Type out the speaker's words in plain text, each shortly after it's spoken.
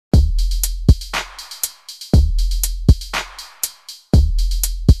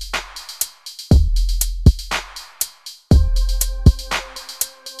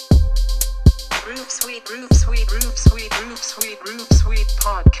Sweet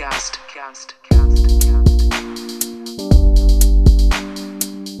podcast.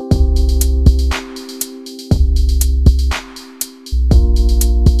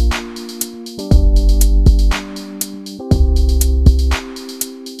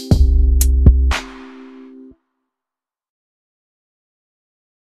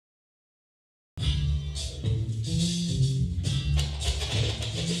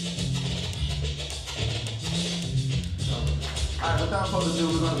 Alright, without further ado,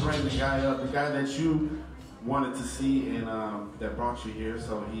 we're going to bring the guy up, the guy that you wanted to see and that brought you here.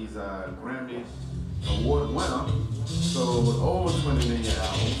 So he's a Grammy Award winner, so with over 20 million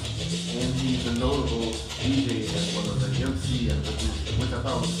albums, and he's a notable DJ as well as an MC and producer, which I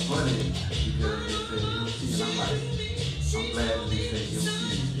thought was funny because they said MC, and I'm like, I'm glad that they said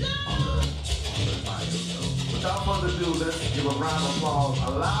MC on the bio. So without further ado, let's give a round of applause, a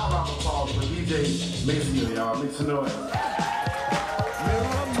loud round of applause for DJ Maseo, y'all. Make some noise. Mirror,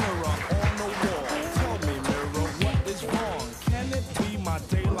 mirror on the wall, tell me, mirror, what is wrong? Can it be my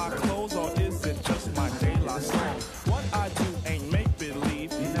daylight clothes or is it just my daylight song? What I do ain't make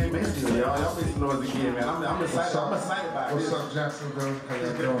believe. DJ Maseo, y'all. Y'all make some noise again, man. I'm excited. I'm excited about What's this. up, Jacksonville? How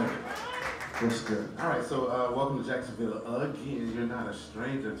y'all doing? What's good? All right, so welcome to Jacksonville again. You're not a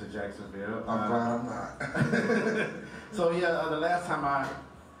stranger to Jacksonville. I'm glad I'm not. So yeah, the last time I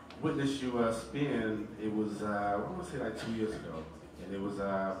witnessed you spin, it was I want to say like 2 years ago. And it was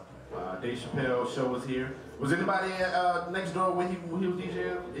Dave Chappelle's show was here. Was anybody next door when he was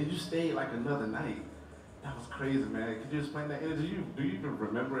DJing? And you stayed like another night. That was crazy, man. Could you explain that energy? Do you even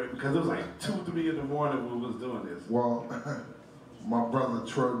remember it? Because it was like 2, 3 in the morning when we was doing this. Well, my brother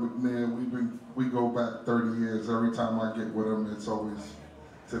Troy McMahon, we go back 30 years. Every time I get with him, it's always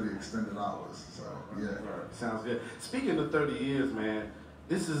to the extended hours. So yeah. Right. Sounds good. Speaking of 30 years, man.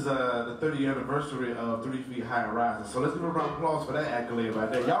 This is the 30th anniversary of 3 Feet High and Rising. So let's give a round of applause for that accolade right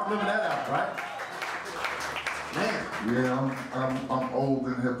there. Y'all remember that album, right? Man. Yeah, I'm old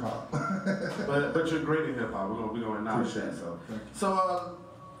in hip hop. but you're great in hip hop. We're gonna acknowledge that. So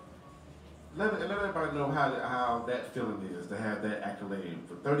let everybody know how that feeling is to have that accolade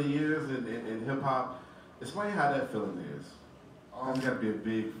for 30 years in hip hop. Explain how that feeling is. It's got to be a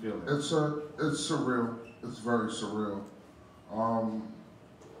big feeling. It's surreal. It's very surreal.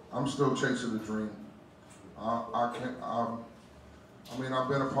 I'm still chasing the dream. I've been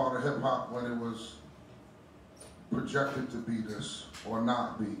a part of hip hop when it was projected to be this or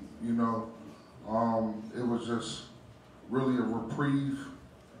not be, you know. It was just really a reprieve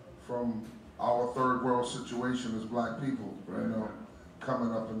from our third world situation as black people, you know,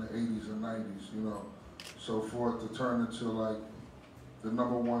 coming up in the 80s and 90s, you know. So for it to turn into like the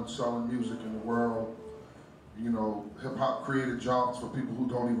 #1 selling music in the world, you know, hip hop created jobs for people who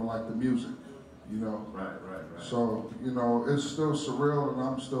don't even like the music, you know. Right. So, you know, it's still surreal, and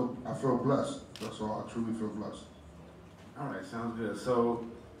I feel blessed. That's all. I truly feel blessed. All right, sounds good. So,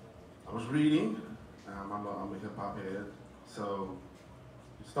 I was reading. I'm a hip hop head. So,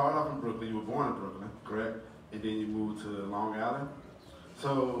 you started off in Brooklyn. You were born in Brooklyn, correct? And then you moved to Long Island.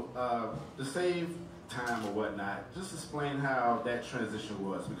 So, to save time or whatnot, just explain how that transition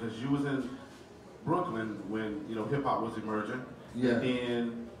was, because you was in Brooklyn when, you know, hip hop was emerging. Yeah. And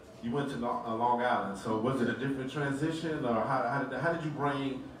then you went to Long Island. So was it a different transition, or how did you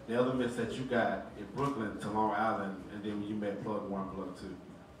bring the elements that you got in Brooklyn to Long Island, and then when you met Plug 1, Plug 2?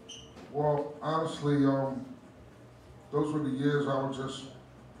 Well, honestly, those were the years I was just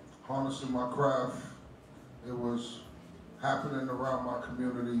harnessing my craft. It was happening around my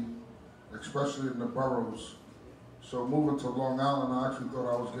community, especially in the boroughs. So moving to Long Island, I actually thought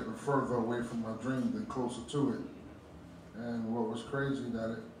I was getting further away from my dream than closer to it. And what was crazy,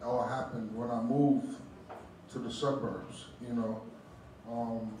 that it all happened when I moved to the suburbs, you know.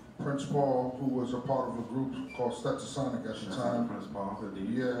 Prince Paul, who was a part of a group called Stetsasonic at the time. Prince Paul,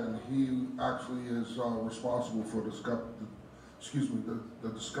 yeah, and he actually is responsible for the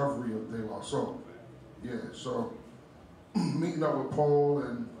discovery of De La Soul. Yeah, so meeting up with Paul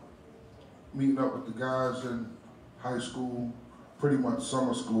and meeting up with the guys in high school, pretty much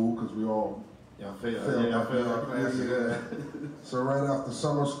summer school, because we all failed our classes. So right after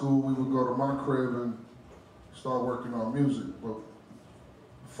summer school, we would go to my crib and start working on music. But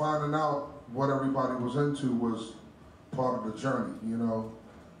finding out what everybody was into was part of the journey, you know,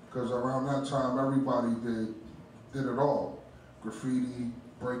 because around that time, everybody did it all. Graffiti,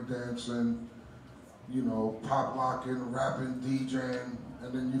 breakdancing, you know, pop locking, rapping, DJing,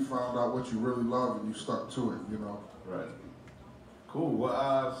 and then you found out what you really love and you stuck to it, you know. Right. Cool.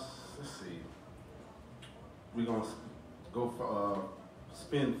 Well, let's see. We're gonna go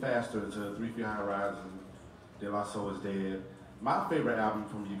spin faster to 3 Feet High Rise and De La Soul is Dead. My favorite album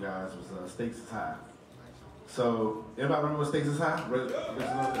from you guys was Stakes is High. So, everybody remember Stakes is High?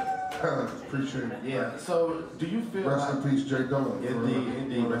 Appreciate it. Yeah. So, do you feel Rest in peace, Jay Dillon.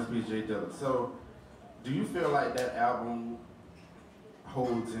 Indeed, rest in peace, Jay Dillon. So, do you feel like that album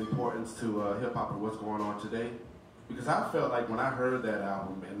holds importance to hip hop and what's going on today? Because I felt like when I heard that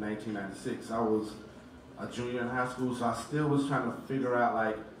album in 1996, I was a junior in high school, so I still was trying to figure out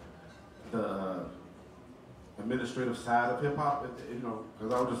like the administrative side of hip hop, you know,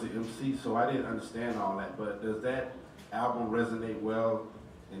 because I was just an MC, so I didn't understand all that. But does that album resonate well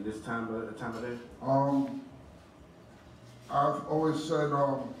in this time of day? I've always said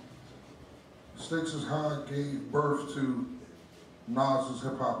Stakes is High gave birth to Nas's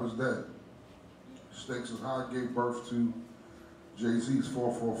Hip Hop is Dead. Stakes is High gave birth to Jay-Z's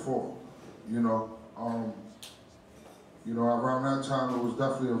 444. Around that time it was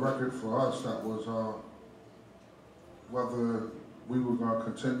definitely a record for us that was whether we were going to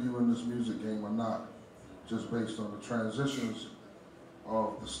continue in this music game or not, just based on the transitions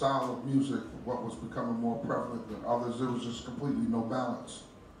of the style of music, what was becoming more prevalent than others. There was just completely no balance.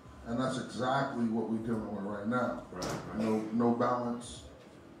 And that's exactly what we're dealing with right now. Right. No balance,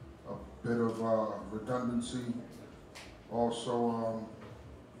 a bit of redundancy, also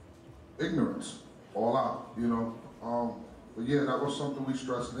ignorance, all out, But yeah, that was something we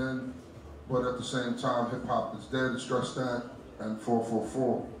stressed in, but at the same time, hip hop is dead, stressed that, and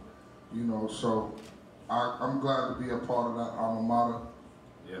 444, so I'm glad to be a part of that alma mater,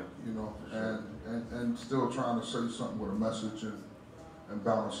 and still trying to say something with a message and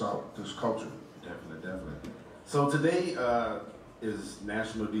balance out this culture. Definitely. So today is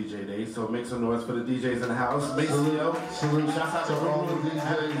National DJ Day, so make some noise for the DJs in the house. Maseo. Salute Shouts out to all the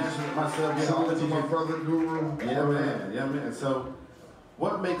DJs. Myself, Salute to my brother Guru. Yeah, man. So,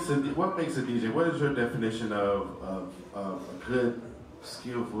 what makes a DJ? What is your definition of a good,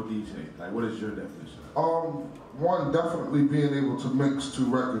 skillful DJ? Like, what is your definition? One, definitely being able to mix 2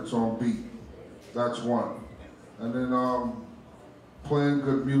 records on beat. That's one. And then playing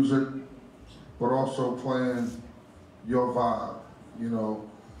good music, but also playing your vibe.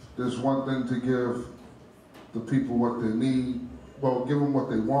 There's one thing to give the people what they need. Well, give them what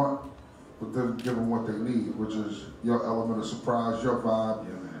they want, but then give them what they need, which is your element of surprise, your vibe.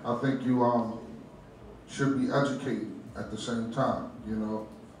 Yeah, I think you should be educated at the same time,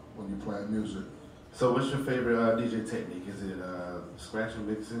 when you're playing music. So what's your favorite DJ technique? Is it scratching,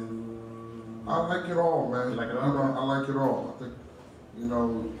 mixing? I like it all, man. You like it all? I like it all.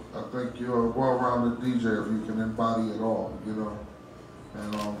 I think you're a well-rounded DJ if you can embody it all,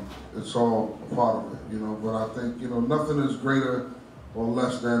 and it's all a part of it, but I think, nothing is greater or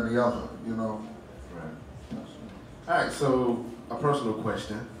less than the other, Right. All right, so a personal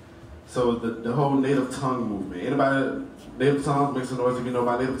question. So the whole native tongue movement. Anybody, native tongues, make some noise if you know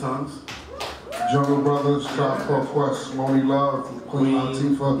about native tongues? Jungle Brothers, Tribe Called Quest, Moni Love, Queen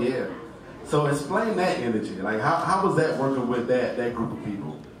Latifah. Yeah. So explain that energy. Like, how was that working with that group of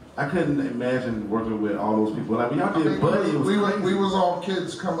people? I couldn't imagine working with all those people. Like, y'all did Buddy. We was all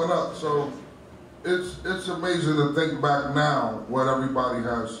kids coming up, so it's amazing to think back now what everybody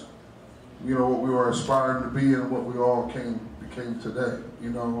has, what we were aspiring to be and what we all became today.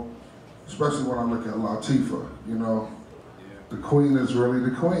 Especially when I look at Latifah. The queen is really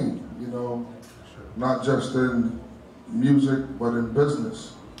the queen. Not just in music but in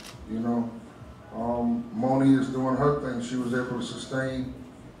business. Moni is doing her thing. She was able to sustain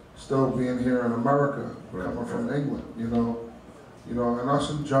still being here in America, coming from England, and us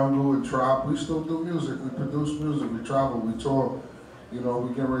in Jungle and Tribe, we still do music, we produce music, we travel, we tour, we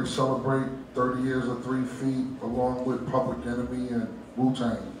get ready to celebrate 30 years of 3 Feet along with Public Enemy and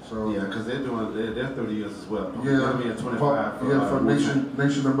Wu-Tang. So yeah, because they're 30 years as well. Yeah, Enemy at 25. for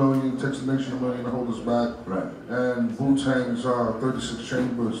Nation of Million, takes a Nation of Million to hold us back. Right. And Wu-Tang's 36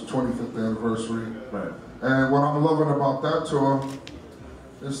 Chambers 25th anniversary. Right. And what I'm loving about that tour,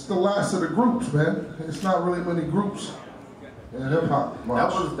 it's the last of the groups, man. It's not really many groups in hip hop.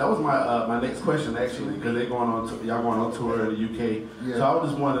 That was my next question actually, because y'all going on tour in the UK. Yeah. So I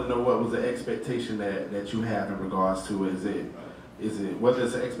just wanted to know what was the expectation that you have in regards to is it whether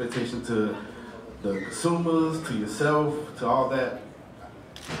it's an expectation to the consumers, to yourself, to all that?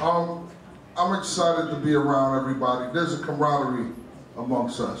 I'm excited to be around everybody. There's a camaraderie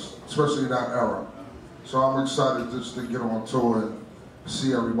amongst us, especially in that era. So I'm excited just to get on tour and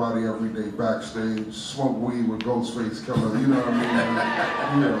see everybody every day backstage, smoke weed with Ghostface Killer, you know what I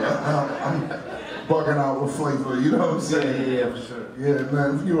mean? I'm bugging out with flavor, you know what I'm saying? Yeah, for sure. Yeah,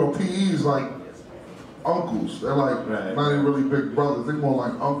 man, PE's like uncles. They're like not even really big brothers. They're more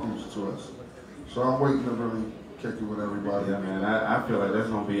like uncles to us. So I'm waiting to really kick it with everybody. Yeah, man. I feel like that's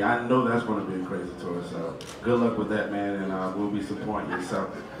gonna be. I know that's gonna be a crazy tour. So good luck with that, man, and we'll be supporting you. So,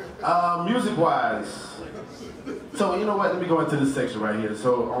 music-wise. So you know what? Let me go into this section right here.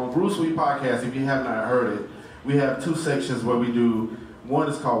 So on Groove Suite Podcast, if you have not heard it, we have two sections where we do. One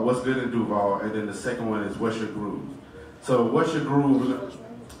is called What's Good in Duval, and then the second one is What's Your Groove. So what's your groove?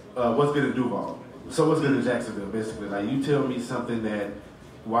 What's good in Duval? So what's good in Jacksonville? Basically, like you tell me something that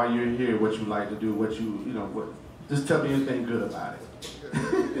while you're here, what you like to do, what you know, what. Just tell me anything good about it.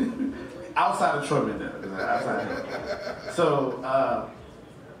 Outside of Truman, though. Outside of him. So,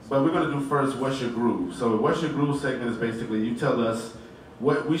 but we're going to do first, What's Your Groove? So What's Your Groove segment is basically you tell us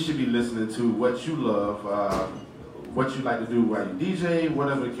what we should be listening to, what you love, what you like to do while you DJ,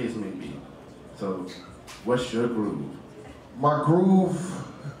 whatever the case may be. So, what's your groove? My groove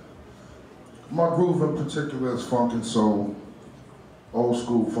in particular is funk and soul, old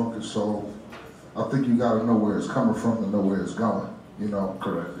school funk and soul. I think you gotta know where it's coming from to know where it's going, you know?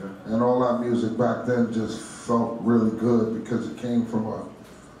 Correct, yeah. And all that music back then just felt really good because it came from a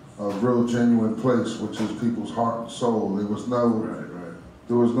real genuine place, which is people's heart and soul. There was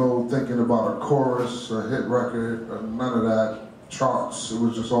no thinking about a chorus, a hit record, or none of that, charts. It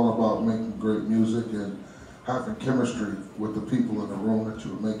was just all about making great music and having chemistry with the people in the room that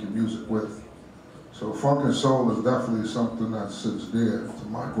you were making music with. So funk and soul is definitely something that sits dear to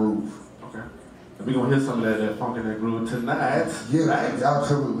my groove. Okay. We're going to hear some of that funk and that groove tonight. Yeah, right?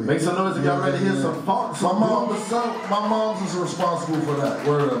 Absolutely. Make some noise if y'all ready to hear some funk. My mom's is responsible for that.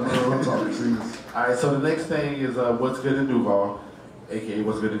 Word up, man. I'm talking serious. All right, so the next thing is What's Good in Duval, a.k.a.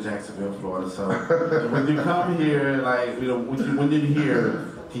 What's Good in Jacksonville, Florida. So when you come here, like, you know, when you're here,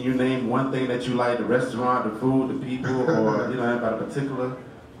 can you name one thing that you like, the restaurant, the food, the people, or, you know, about a particular?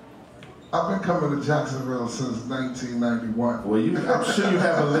 I've been coming to Jacksonville since 1991. Well, I'm sure you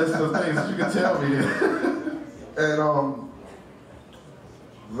have a list of things that you can tell me. And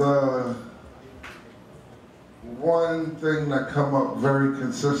the one thing that come up very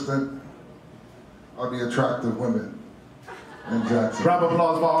consistent are the attractive women in Jacksonville. Round of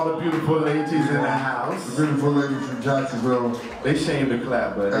applause for all the beautiful ladies in the house. The beautiful ladies in Jacksonville. They shame to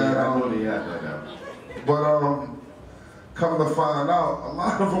clap, but and, I know they out there now. But come to find out, a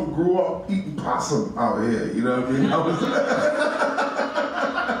lot of them grew up eating possum out here, you know what I mean?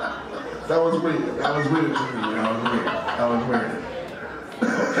 That was weird. That was weird to me, That was weird.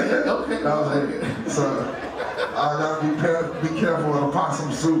 Okay. That was weird. So, I gotta be careful with a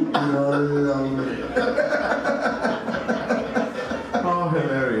possum soup, you know what I mean? Oh,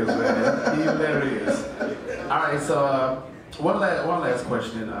 hilarious, man. Hilarious. All right, so one last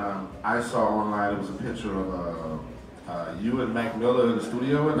question. I saw online, it was a picture of you and Mac Miller in the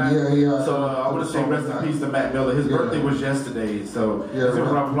studio and that. Yeah. So I want to say rest in peace to Mac Miller. His birthday was yesterday, so let's give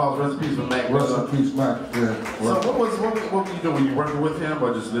a round of applause. Rest in peace for Mac Miller. Rest in peace, Mac. Yeah. So what were you doing? Were you working with him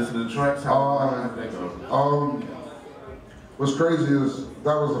or just listening to tracks? How did that go? What's crazy is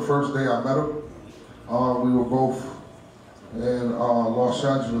that was the first day I met him. We were both in Los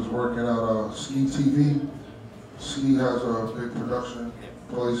Angeles working at Ski TV. Ski has a big production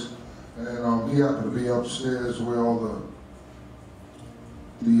place. And he happened to be upstairs where all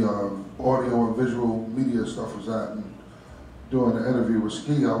the audio and visual media stuff was at, and doing an interview with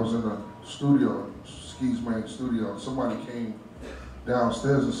Ski. I was in the studio, Ski's main studio, and somebody came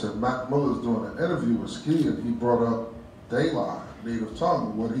downstairs and said, Mac Miller's doing an interview with Ski, and he brought up De La, native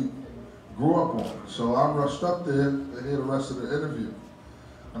tongue, what he grew up on. So I rushed up there to hear the rest of the interview.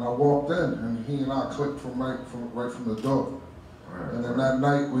 And I walked in, and he and I clicked right from the door. And then that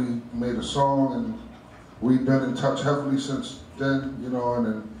night we made a song, and we've been in touch heavily since then, you know, and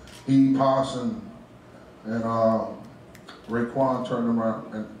then he, Pos, and Raekwon turned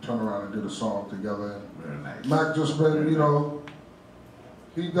around and did a song together. And very nice. Mac just been, you know,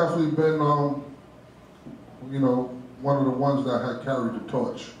 he definitely been, you know, one of the ones that had carried the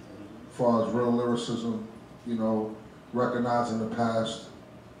torch as far as real lyricism, you know, recognizing the past,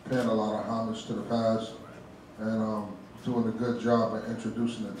 paying a lot of homage to the past, and doing a good job at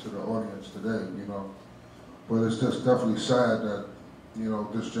introducing it to the audience today, you know. But it's just definitely sad that, you know,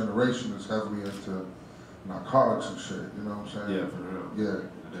 this generation is heavily into narcotics and shit, you know what I'm saying? Yeah, for real. Yeah.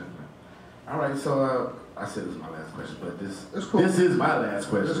 Definitely. All right, so I said this is my last question, but it's cool. This is my last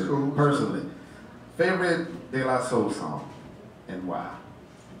question, it's cool. Personally. Favorite De La Soul song and why?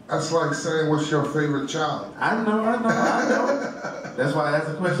 That's like saying, what's your favorite child? I know. That's why I asked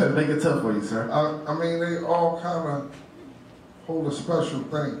the question to make it tough for you, sir. I mean, they all kind of hold a special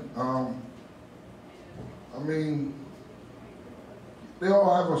thing. I mean, they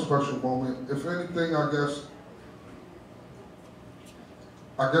all have a special moment. If anything, I guess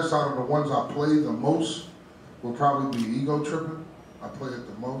out of the ones I play the most will probably be Ego Trippin'. I play it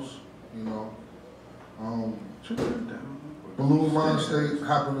the most, you know. Balloon Mind State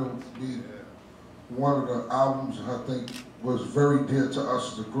happened to be one of the albums I think was very dear to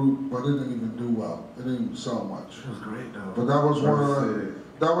us as a group, but it didn't even do well. It didn't even sell much. It was great though. But that was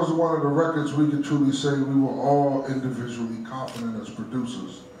one of the records we could truly say we were all individually confident as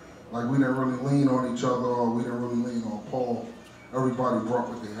producers. Like we didn't really lean on each other, or we didn't really lean on Paul. Everybody brought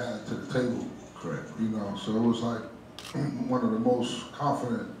what they had to the table. Correct. You know, so it was like one of the most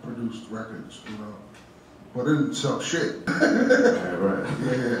confident produced records, you know. But it didn't sell shit. Right.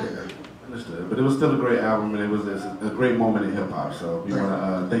 Yeah. Understood. But it was still a great album, and it was a great moment in hip hop. So we want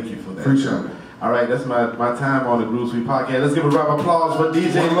to thank you for that. Appreciate it. All right, that's my time on the Groove Suite podcast. Let's give a round of applause for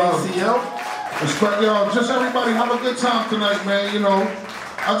DJ Maseo. Respect y'all. Just everybody have a good time tonight, man. You know,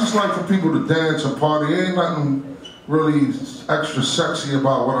 I just like for people to dance and party. Ain't nothing really extra sexy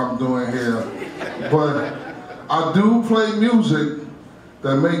about what I'm doing here, but I do play music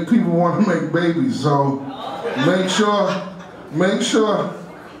that make people want to make babies. So make sure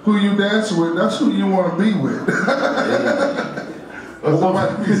who you dance with, that's who you want to be with. There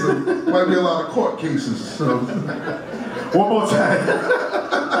might be a lot of court cases. So. One more time.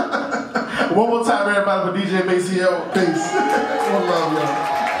 One more time, everybody, for DJ Maseo. Peace. One love, y'all.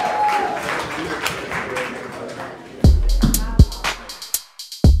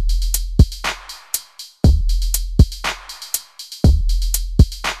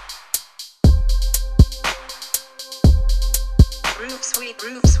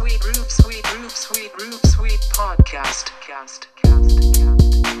 Groove Suite podcast.